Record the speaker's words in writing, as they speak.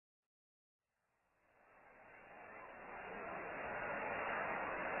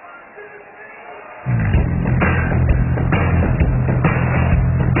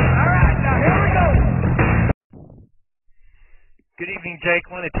Jake,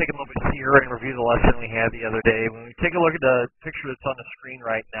 I want to take a moment here and review the lesson we had the other day. When we take a look at the picture that's on the screen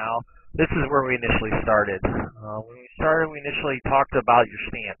right now, this is where we initially started. We initially talked about your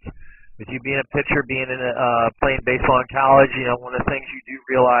stance. With you being a pitcher, being in playing baseball in college, you know, one of the things you do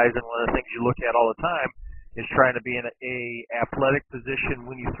realize and one of the things you look at all the time is trying to be in a athletic position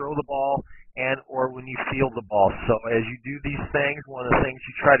when you throw the ball and or when you field the ball. So as you do these things, one of the things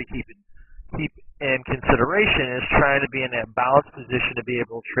you try to keep in consideration is trying to be in that balanced position to be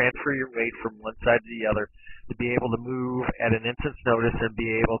able to transfer your weight from one side to the other, to be able to move at an instant's notice and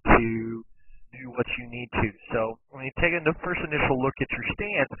be able to do what you need to. So when you take the first initial look at your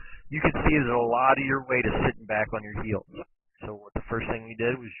stance, you can see that a lot of your weight is sitting back on your heels. So what the first thing we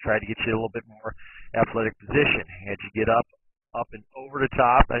did was try to get you a little bit more athletic position. Had you get up and over the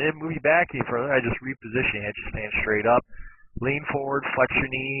top. I didn't move you back any further. I just repositioned you. Had you stand straight up. Lean forward, flex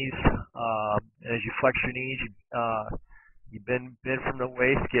your knees. And as you flex your knees, you bend from the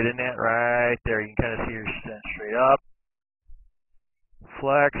waist, get in that right there. You can kind of see your stand straight up,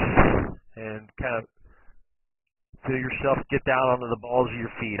 flex, and kind of feel yourself get down onto the balls of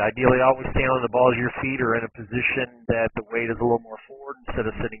your feet. Ideally, always stand on the balls of your feet or in a position that the weight is a little more forward instead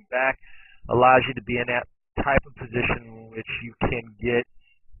of sitting back. Allows you to be in that type of position in which you can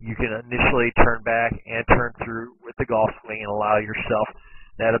initially turn back and turn through with the golf swing and allow yourself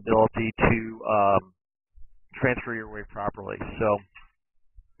that ability to transfer your weight properly. So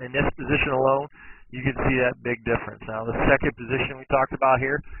in this position alone, you can see that big difference. Now the second position we talked about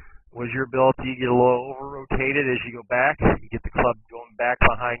here was your ability to get a little over-rotated as you go back. You get the club going back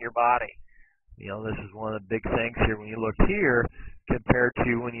behind your body. You know, this is one of the big things here when you look here compared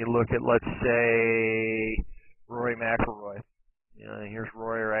to when you look at, let's say, Rory McIlroy. You know, here's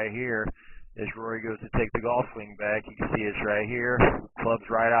Rory right here. As Rory goes to take the golf swing back, you can see it's right here. Club's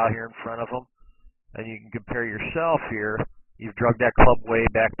right out here in front of him. And you can compare yourself here. You've drugged that club way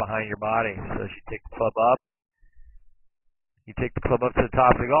back behind your body. So as you take the club up, you take the club up to the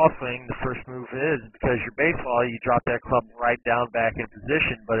top of the golf swing. The first move is, because you're baseball, you drop that club right down back in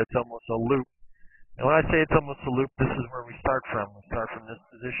position, but it's almost a loop. And when I say it's almost a loop, this is where we start from. We start from this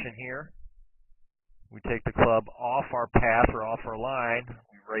position here. We take the club off our path or off our line.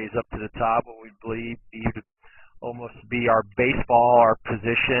 We raise up to the top, what we believe to almost be our baseball, our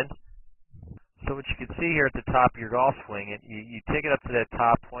position. So what you can see here at the top of your golf swing, you take it up to that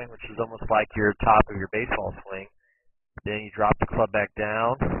top point, which is almost like your top of your baseball swing. Then you drop the club back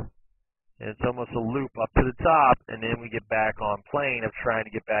down, and it's almost a loop up to the top, and then we get back on plane of trying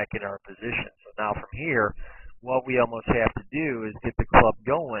to get back in our position. So now from here, what we almost have to do is get the club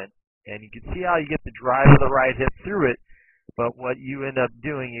going. And you can see how you get the drive of the right hip through it, but what you end up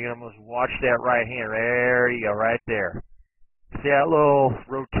doing, you can almost watch that right hand. There you go, right there. See that little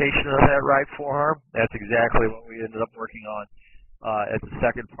rotation of that right forearm? That's exactly what we ended up working on at the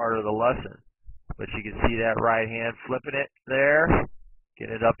second part of the lesson. But you can see that right hand flipping it there,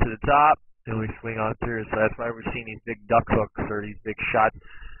 getting it up to the top, and we swing on through. So that's why we're seeing these big duck hooks or these big shots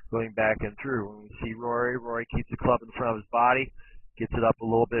going back and through. When we see Rory keeps the club in front of his body, gets it up a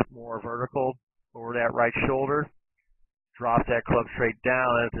little bit more vertical over that right shoulder, drops that club straight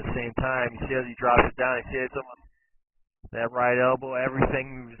down, and at the same time, you see as he drops it down, you see it's almost that right elbow,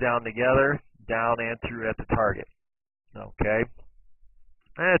 everything moves down together, down and through at the target. Okay?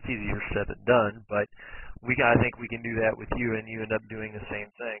 That's easier said than done, but I think we can do that with you, and you end up doing the same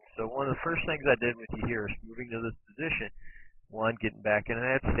thing. So one of the first things I did with you here is moving to this position. One, getting back into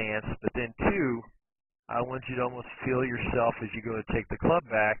that stance, but then two, I want you to almost feel yourself as you go to take the club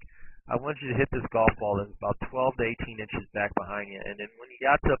back. I want you to hit this golf ball that's about 12 to 18 inches back behind you. And then when you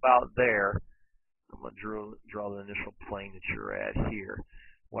got to about there, I'm going to draw the initial plane that you're at here.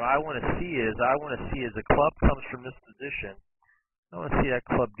 What I want to see is, as the club comes from this position, I want to see that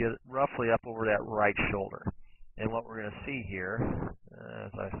club get roughly up over that right shoulder. And what we're going to see here,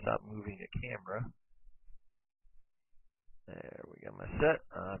 as I stop moving the camera, there we go, I'm set.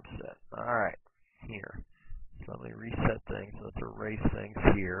 All right. Here. So let me reset things. Let's erase things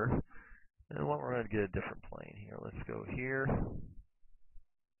here. And what we're going to get a different plane here. Let's go here.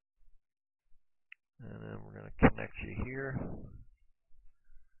 And then we're going to connect you here.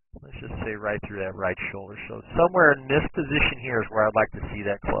 Let's just say right through that right shoulder. So somewhere in this position here is where I'd like to see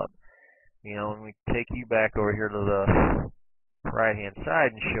that club. You know, when we take you back over here to the right hand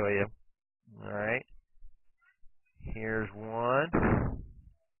side and show you. All right. Here's one.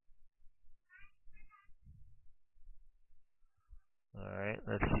 Alright,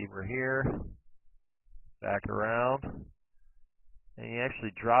 let's see, we're here, back around, and you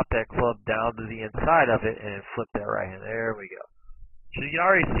actually drop that club down to the inside of it and flip that right hand. There we go. So you can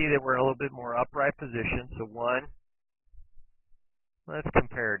already see that we're in a little bit more upright position. So one, Let's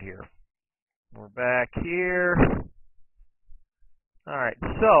compare it here. We're back here. All right,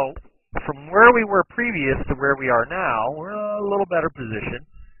 so from where we were previous to where we are now, we're in a little better position.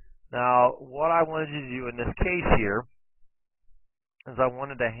 Now, what I wanted you to do in this case here is I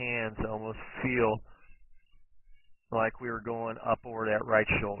wanted the hands to almost feel like we were going up over that right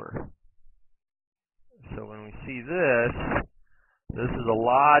shoulder. So when we see this is a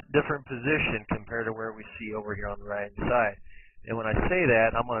lot different position compared to where we see over here on the right side. And when I say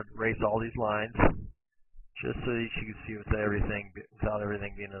that, I'm going to erase all these lines just so that you can see without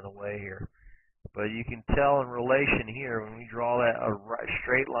everything being in the way here. But you can tell in relation here when we draw that a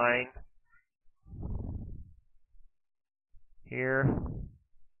straight line here.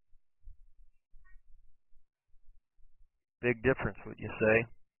 Big difference, would you say?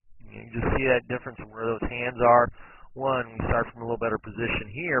 You can just see that difference in where those hands are. One, we start from a little better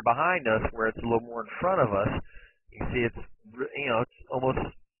position here behind us where it's a little more in front of us. You can see it's, it's almost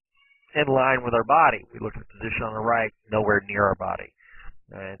in line with our body. We look at the position on the right, nowhere near our body.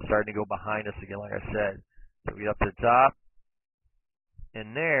 And it's starting to go behind us again, like I said. So we get up to the top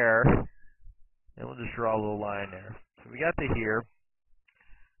and there, and we'll just draw a little line there. So we got to here.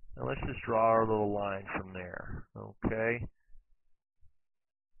 Now let's just draw our little line from there. Okay.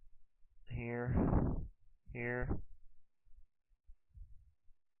 Here, here,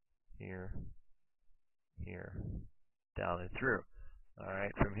 here, here, down and through. All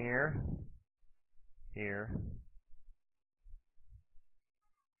right, from here, here.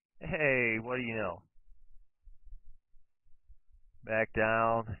 Hey, what do you know? Back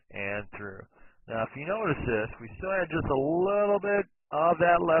down and through. Now, if you notice this, we still had just a little bit of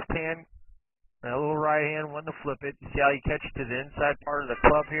that left hand, that little right hand, wanting to flip it. You see how you catch it to the inside part of the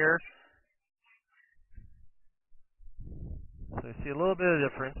club here? So you see a little bit of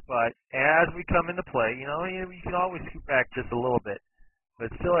difference, but as we come into play, you can always scoot back just a little bit.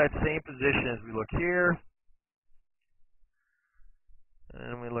 But still at the same position as we look here,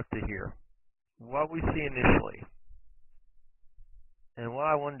 and we look to here. What we see initially, and what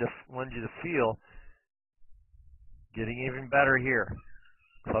I wanted you to feel, getting even better here.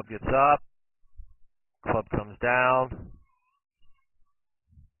 Club gets up, club comes down,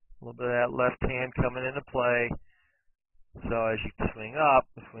 a little bit of that left hand coming into play. So as you swing up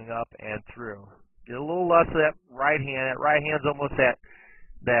and through. Get a little less of that right hand. That right hand's almost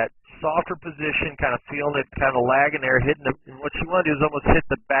that softer position, kind of feeling it kind of lagging there, hitting the, and what you want to do is almost hit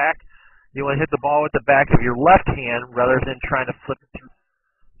the back. You want to hit the ball with the back of your left hand rather than trying to flip it through.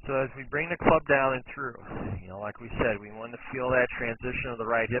 So as we bring the club down and through, like we said, we want to feel that transition of the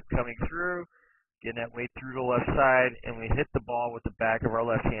right hip coming through, getting that weight through the left side, and we hit the ball with the back of our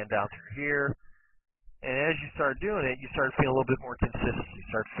left hand down through here. And as you start doing it, you start feeling a little bit more consistency. You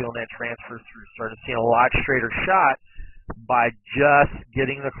start feeling that transfer through. Start seeing a lot straighter shot by just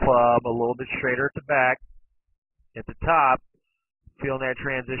getting the club a little bit straighter at the back, at the top, feeling that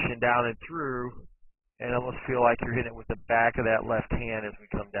transition down and through, and almost feel like you're hitting it with the back of that left hand as we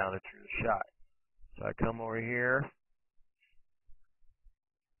come down and through the shot. So I come over here,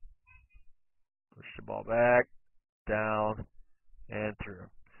 push the ball back, down, and through.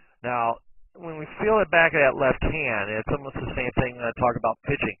 Now, when we feel the back of that left hand, it's almost the same thing when I talk about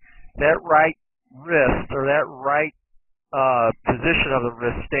pitching. That right wrist or that right position of the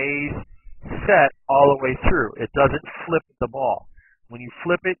wrist stays set all the way through. It doesn't flip the ball. When you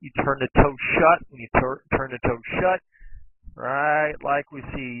flip it, you turn the toe shut. When you turn the toe shut, right, like we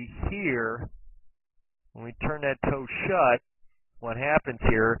see here, when we turn that toe shut, what happens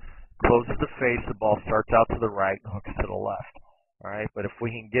here, closes the face, the ball starts out to the right and hooks to the left. All right, but if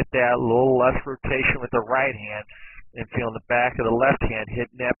we can get that little less rotation with the right hand and feeling the back of the left hand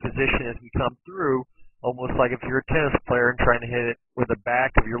hitting that position as we come through, almost like if you're a tennis player and trying to hit it with the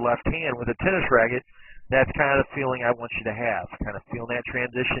back of your left hand with a tennis racket, that's kind of the feeling I want you to have, kind of feeling that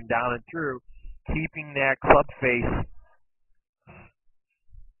transition down and through, keeping that club face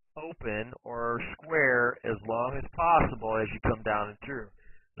open or square as long as possible as you come down and through.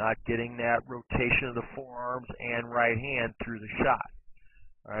 Not getting that rotation of the forearms and right hand through the shot.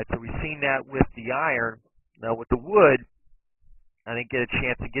 All right, so we've seen that with the iron. Now with the wood, I didn't get a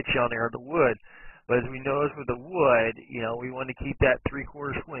chance to get you on there with the wood, but as we noticed with the wood, we want to keep that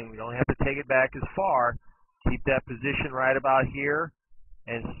three-quarter swing. We don't have to take it back as far. Keep that position right about here,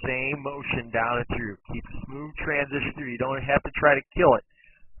 and same motion down and through. Keep a smooth transition through. You don't have to try to kill it.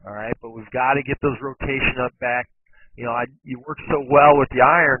 All right, but we've got to get those rotation up back. You worked so well with the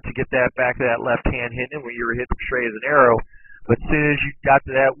iron to get that back of that left hand hitting when you were hitting straight as an arrow. But as soon as you got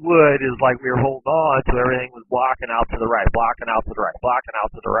to that wood, it was like we were holding on until everything was blocking out to the right, blocking out to the right, blocking out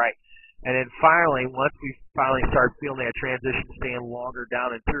to the right. And then finally, once we finally start feeling that transition staying longer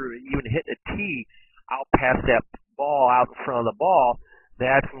down and through, even hitting a tee out past that ball out in front of the ball,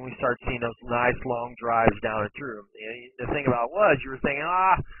 that's when we start seeing those nice long drives down and through. And the thing about it was, you were thinking,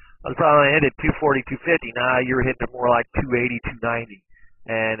 I was probably going to hit it 240, 250. Now you were hitting it more like 280, 290.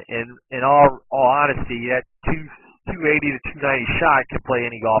 And in all honesty, that 280 to 290 shot can play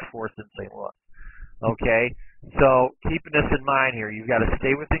any golf course in St. Louis. Okay? So keeping this in mind here, you've got to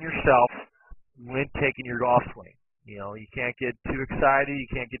stay within yourself when taking your golf swing. You know, you can't get too excited. You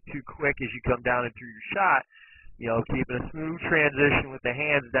can't get too quick as you come down and through your shot. You know, keeping a smooth transition with the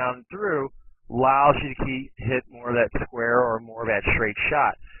hands down and through allows you to hit more of that square or more of that straight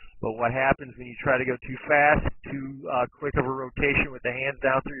shot. But what happens when you try to go too fast, too quick of a rotation with the hands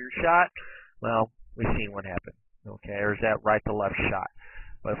down through your shot? Well, we've seen what happened. Okay, there's that right to left shot.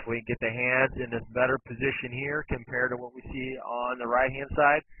 But if we can get the hands in this better position here compared to what we see on the right-hand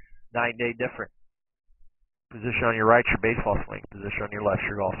side, night and day different. Position on your right, your baseball swing. Position on your left,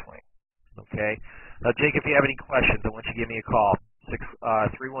 your golf swing. Okay? Now, Jake, if you have any questions, I want you to give me a call.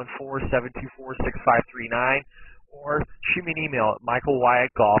 314-724-6539. Or shoot me an email at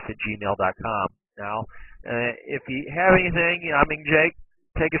michaelwyattgolf@gmail.com. Now, if you have anything, Jake,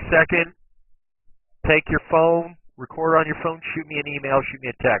 take a second, take your phone, record on your phone, shoot me an email, shoot me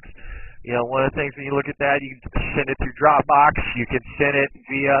a text. You know, one of the things when you look at that, you can send it through Dropbox, you can send it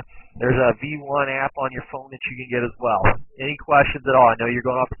there's a V1 app on your phone that you can get as well. Any questions at all? I know you're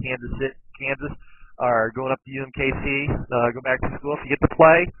going off to Kansas, or going up to UMKC, go back to school. If you get to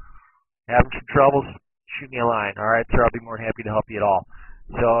play, having some troubles, shoot me a line. All right, sir, I'll be more than happy to help you at all.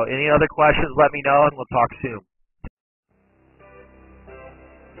 So any other questions, let me know, and we'll talk soon.